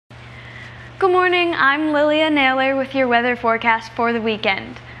Good morning, I'm Lilia Naylor with your weather forecast for the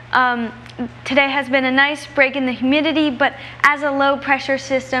weekend. Today has been a nice break in the humidity, but as a low pressure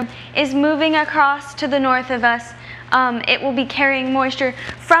system is moving across to the north of us, it will be carrying moisture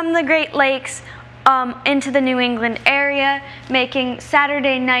from the Great Lakes into the New England area, making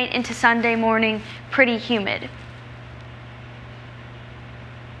Saturday night into Sunday morning pretty humid.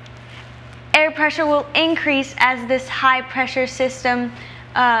 Air pressure will increase as this high pressure system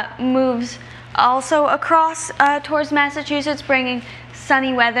moves also across towards Massachusetts, bringing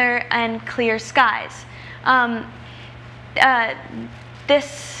sunny weather and clear skies. The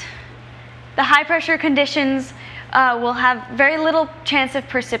high pressure conditions will have very little chance of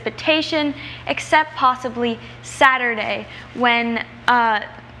precipitation, except possibly Saturday, when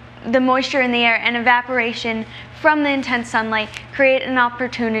the moisture in the air and evaporation from the intense sunlight create an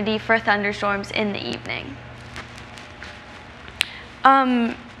opportunity for thunderstorms in the evening.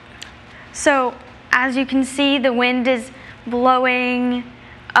 So as you can see, the wind is blowing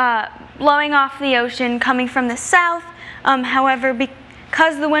off the ocean, coming from the south. However,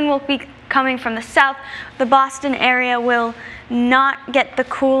 because the wind will be coming from the south, the Boston area will not get the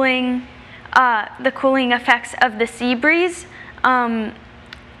cooling effects of the sea breeze. The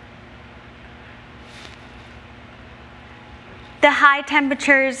high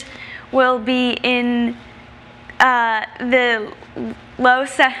temperatures will be in the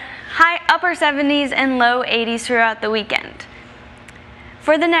upper 70s and low 80s throughout the weekend.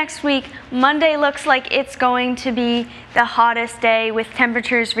 For the next week, Monday looks like it's going to be the hottest day with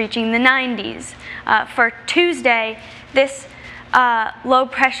temperatures reaching the 90s. For Tuesday, this low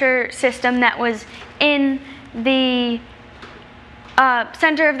pressure system that was in the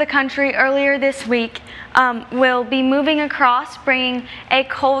center of the country earlier this week will be moving across, bringing a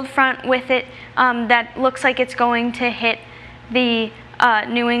cold front with it that looks like it's going to hit the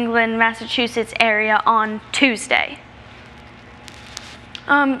New England, Massachusetts area on Tuesday.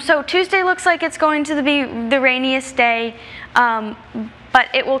 So Tuesday looks like it's going to be the rainiest day, but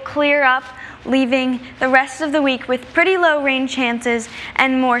it will clear up, leaving the rest of the week with pretty low rain chances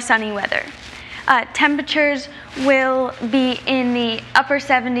and more sunny weather. Temperatures will be in the upper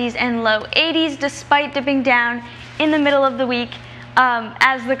 70s and low 80s, despite dipping down in the middle of the week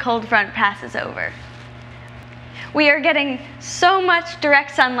as the cold front passes over. We are getting so much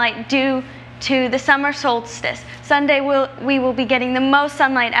direct sunlight due to the summer solstice. Sunday we will be getting the most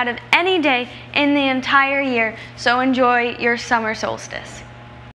sunlight out of any day in the entire year, so enjoy your summer solstice.